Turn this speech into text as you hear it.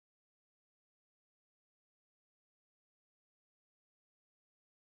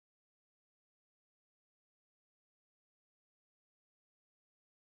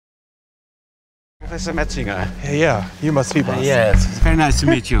Professor Metzinger. Yeah, you must be Bas. Yes, it's very nice to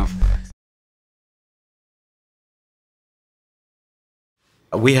meet you.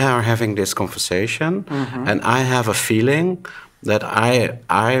 We are having this conversation, and I have a feeling that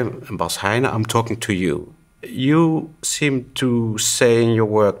I Bas Heijne, I'm talking to you. You seem to say in your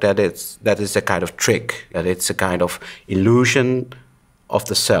work that that is a kind of trick, that it's a kind of illusion of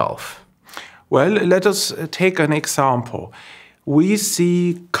the self. Well, let us take an example. We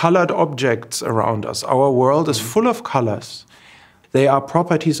see colored objects around us. Our world is full of colors. They are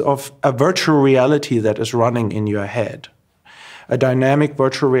properties of a virtual reality that is running in your head, a dynamic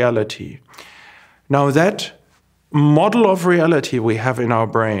virtual reality. Now, that model of reality we have in our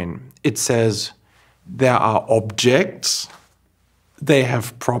brain, it says there are objects, they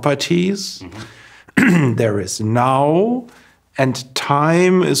have properties, there is now, and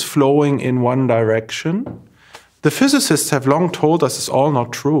time is flowing in one direction. The physicists have long told us it's all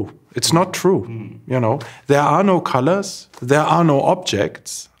not true. It's not true. You know, there are no colors, there are no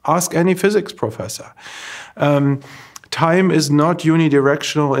objects. Ask any physics professor. Time is not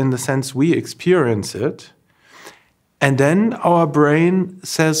unidirectional in the sense we experience it. And then our brain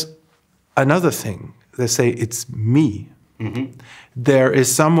says another thing. They say, it's me. There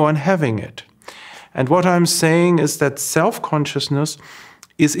is someone having it. And what I'm saying is that self-consciousness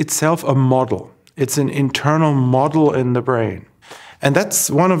is itself a model. It's an internal model in the brain. And that's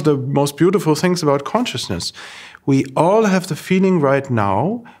one of the most beautiful things about consciousness. We all have the feeling right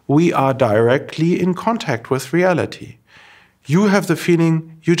now we are directly in contact with reality. You have the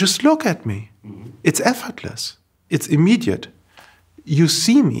feeling you just look at me. It's effortless. It's immediate. You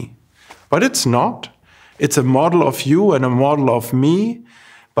see me. But it's not. It's a model of you and a model of me,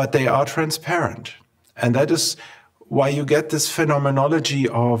 but they are transparent. And that is why you get this phenomenology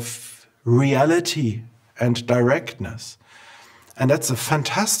of reality and directness. And that's a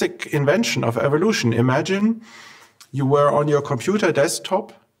fantastic invention of evolution. Imagine you were on your computer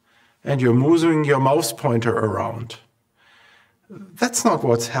desktop and you're moving your mouse pointer around. That's not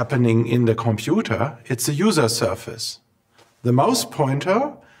what's happening in the computer. It's a user surface. The mouse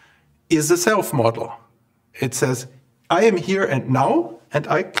pointer is a self-model. It says, I am here and now, and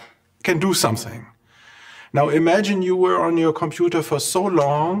I can do something. Now imagine you were on your computer for so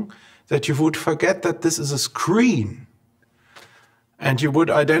long that you would forget that this is a screen. And you would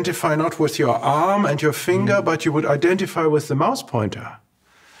identify not with your arm and your finger, but you would identify with the mouse pointer.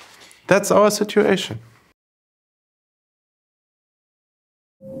 That's our situation.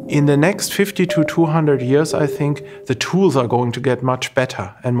 In the next 50 to 200 years, I think the tools are going to get much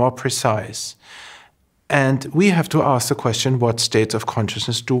better and more precise. And we have to ask the question, what states of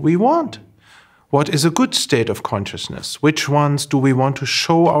consciousness do we want? What is a good state of consciousness? Which ones do we want to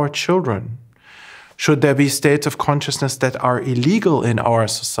show our children? Should there be states of consciousness that are illegal in our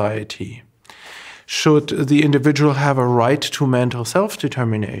society? Should the individual have a right to mental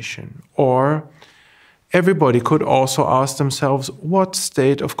self-determination? Or everybody could also ask themselves, what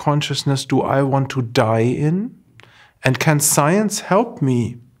state of consciousness do I want to die in? And can science help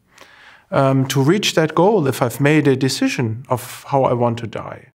me to reach that goal if I've made a decision of how I want to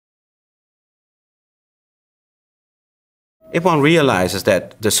die? If one realizes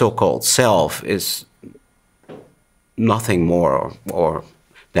that the so-called self is nothing more or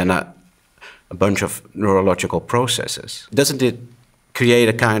than a bunch of neurological processes, doesn't it create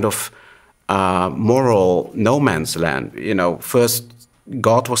a kind of moral no man's land? You know, first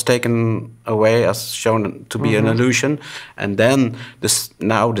God was taken away as shown to be an illusion, and then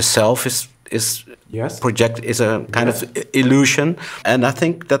now the self is a kind of illusion. And I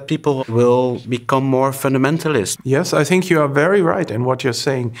think that people will become more fundamentalist. Yes, I think you are very right in what you're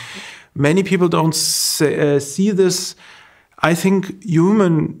saying. Many people don't see this. I think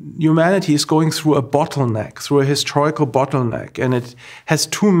humanity is going through a bottleneck, through a historical bottleneck, and it has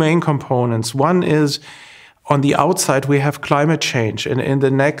two main components. One is, on the outside, we have climate change, and in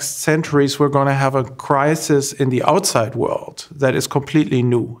the next centuries, we're going to have a crisis in the outside world that is completely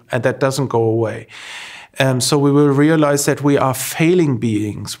new, and that doesn't go away. So we will realize that we are failing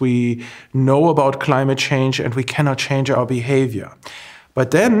beings. We know about climate change, and we cannot change our behavior.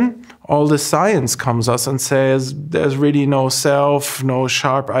 But then all the science comes us and says there's really no self, no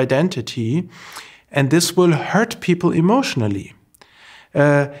sharp identity, and this will hurt people emotionally.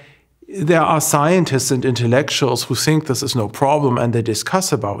 There are scientists and intellectuals who think this is no problem and they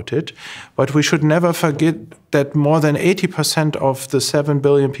discuss about it, but we should never forget that more than 80% of the 7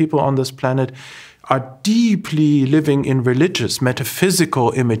 billion people on this planet are deeply living in religious,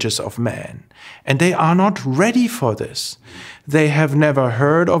 metaphysical images of man. And they are not ready for this. They have never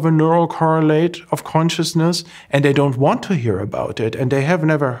heard of a neural correlate of consciousness, and they don't want to hear about it. And they have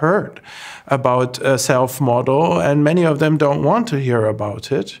never heard about a self-model, and many of them don't want to hear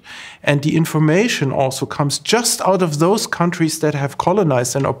about it. And the information also comes just out of those countries that have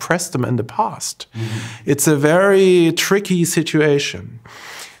colonized and oppressed them in the past. It's a very tricky situation.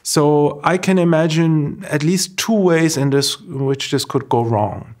 So I can imagine at least two ways in which this could go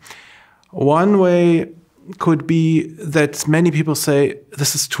wrong. One way could be that many people say,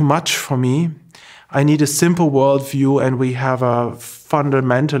 this is too much for me. I need a simple worldview, and we have a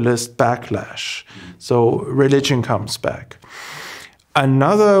fundamentalist backlash. So religion comes back.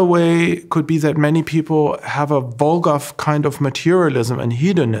 Another way could be that many people have a vulgar kind of materialism and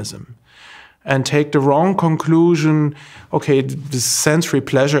hedonism, and take the wrong conclusion, okay, this sensory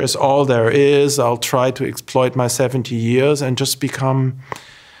pleasure is all there is, I'll try to exploit my 70 years, and just become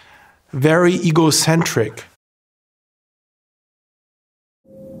very egocentric.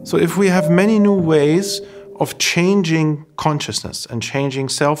 So if we have many new ways of changing consciousness and changing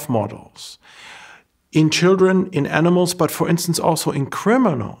self-models, in children, in animals, but for instance also in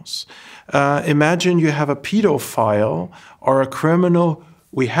criminals, imagine you have a pedophile or a criminal,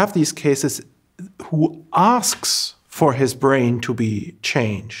 we have these cases, who asks for his brain to be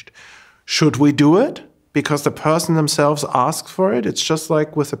changed. Should we do it? Because the person themselves asks for it. It's just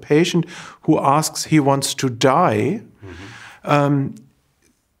like with a patient who asks he wants to die.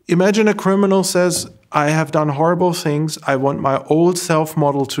 Imagine a criminal says, I have done horrible things. I want my old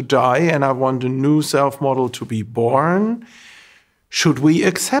self-model to die, and I want a new self-model to be born. Should we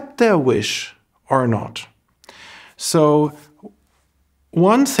accept their wish or not? So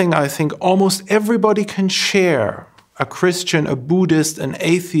one thing I think almost everybody can share, a Christian, a Buddhist, an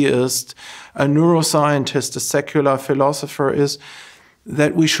atheist, a neuroscientist, a secular philosopher, is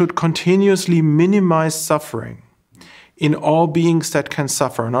that we should continuously minimize suffering in all beings that can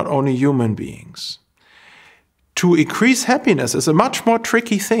suffer, not only human beings. To increase happiness is a much more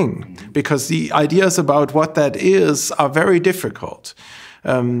tricky thing, because the ideas about what that is are very difficult.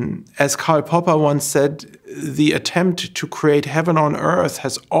 As Karl Popper once said, the attempt to create heaven on earth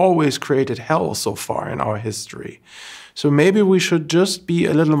has always created hell so far in our history. So maybe we should just be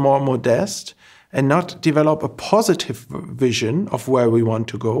a little more modest and not develop a positive vision of where we want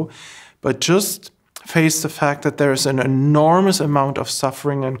to go, but just face the fact that there is an enormous amount of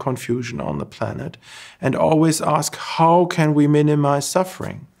suffering and confusion on the planet, and always ask, how can we minimize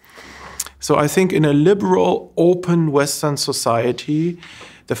suffering? So I think in a liberal, open Western society,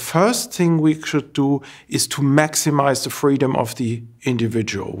 the first thing we should do is to maximize the freedom of the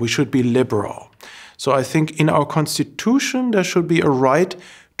individual. We should be liberal. So I think in our constitution, there should be a right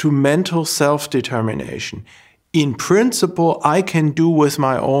to mental self-determination. In principle, I can do with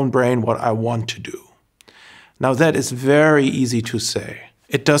my own brain what I want to do. Now that is very easy to say.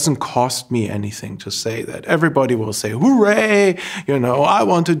 It doesn't cost me anything to say that. Everybody will say, hooray, I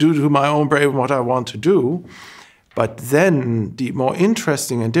want to do to my own brain what I want to do. But then the more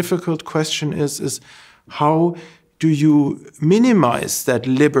interesting and difficult question is how do you minimize that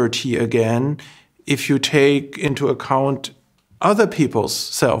liberty again if you take into account other people's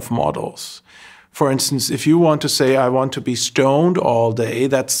self-models? For instance, if you want to say, I want to be stoned all day,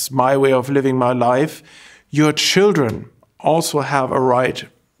 that's my way of living my life, your children also have a right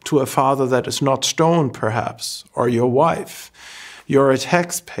to a father that is not stoned, perhaps, or your wife. You're a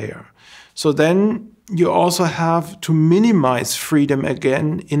taxpayer. So then you also have to minimize freedom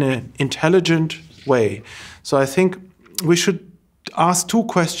again in an intelligent way. So I think we should ask two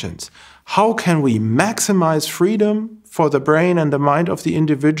questions. How can we maximize freedom for the brain and the mind of the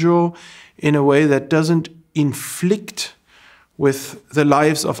individual in a way that doesn't inflict with the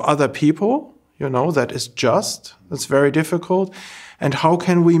lives of other people? That is just. That's very difficult. And how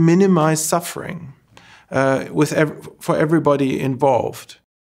can we minimize suffering for everybody involved?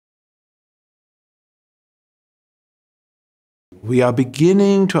 We are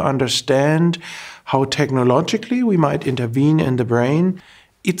beginning to understand how technologically we might intervene in the brain.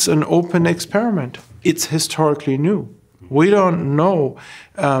 It's an open experiment. It's historically new. We don't know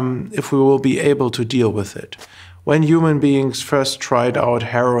if we will be able to deal with it. When human beings first tried out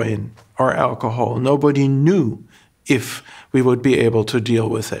heroin or alcohol, nobody knew if we would be able to deal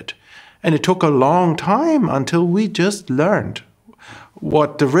with it. And it took a long time until we just learned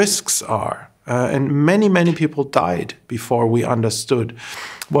what the risks are. And many, many people died before we understood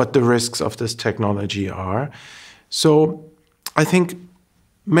what the risks of this technology are. So I think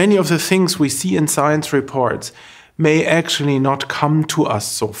many of the things we see in science reports may actually not come to us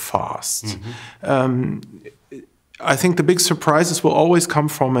so fast. I think the big surprises will always come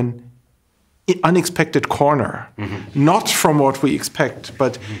from an unexpected corner, not from what we expect,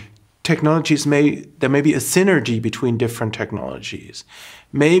 but technologies there may be a synergy between different technologies.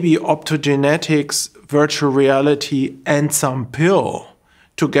 Maybe optogenetics, virtual reality, and some pill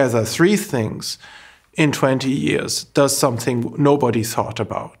together, 3 things in 20 years does something nobody thought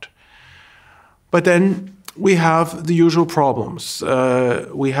about. But then we have the usual problems.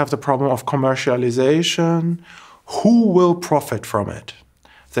 We have the problem of commercialization. Who will profit from it?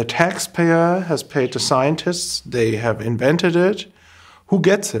 The taxpayer has paid the scientists. They have invented it. Who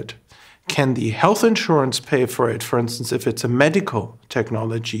gets it? Can the health insurance pay for it? For instance, if it's a medical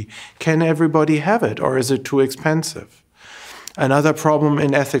technology, can everybody have it, or is it too expensive? Another problem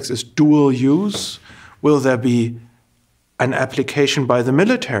in ethics is dual use. Will there be an application by the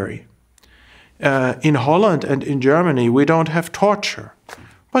military? In Holland and in Germany, we don't have torture.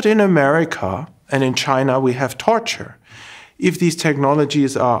 But in America and in China, we have torture. If these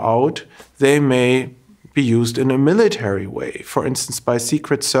technologies are out, they may be used in a military way, for instance, by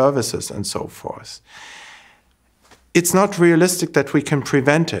secret services and so forth. It's not realistic that we can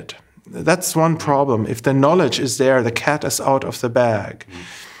prevent it. That's one problem. If the knowledge is there, the cat is out of the bag.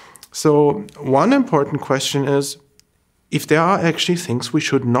 So one important question is if there are actually things we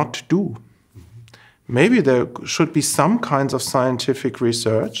should not do. Maybe there should be some kinds of scientific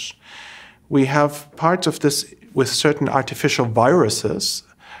research. We have parts of this with certain artificial viruses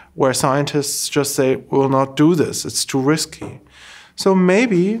where scientists just say, we'll not do this, it's too risky. So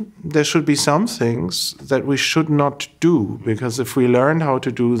maybe there should be some things that we should not do, because if we learn how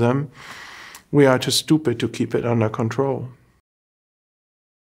to do them, we are too stupid to keep it under control.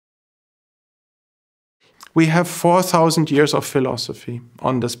 We have 4,000 years of philosophy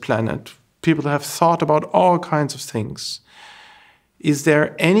on this planet. People have thought about all kinds of things. Is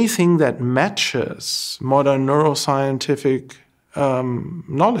there anything that matches modern neuroscientific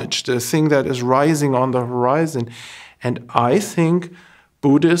knowledge, the thing that is rising on the horizon? And I think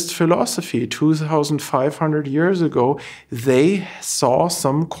Buddhist philosophy, 2,500 years ago, they saw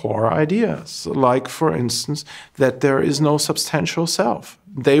some core ideas, like, for instance, that there is no substantial self.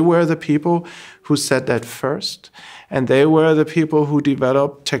 They were the people who said that first, and they were the people who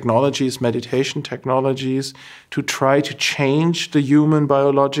developed technologies, meditation technologies, to try to change the human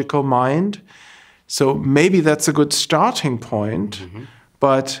biological mind. So maybe that's a good starting point,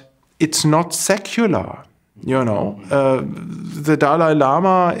 but it's not secular. You know, the Dalai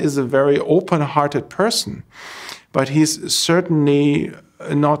Lama is a very open-hearted person, but he's certainly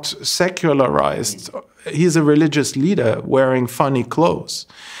not secularized. He's a religious leader wearing funny clothes.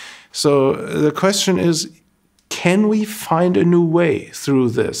 So the question is, can we find a new way through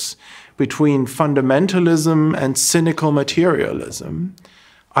this between fundamentalism and cynical materialism?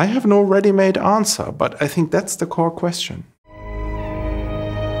 I have no ready-made answer, but I think that's the core question.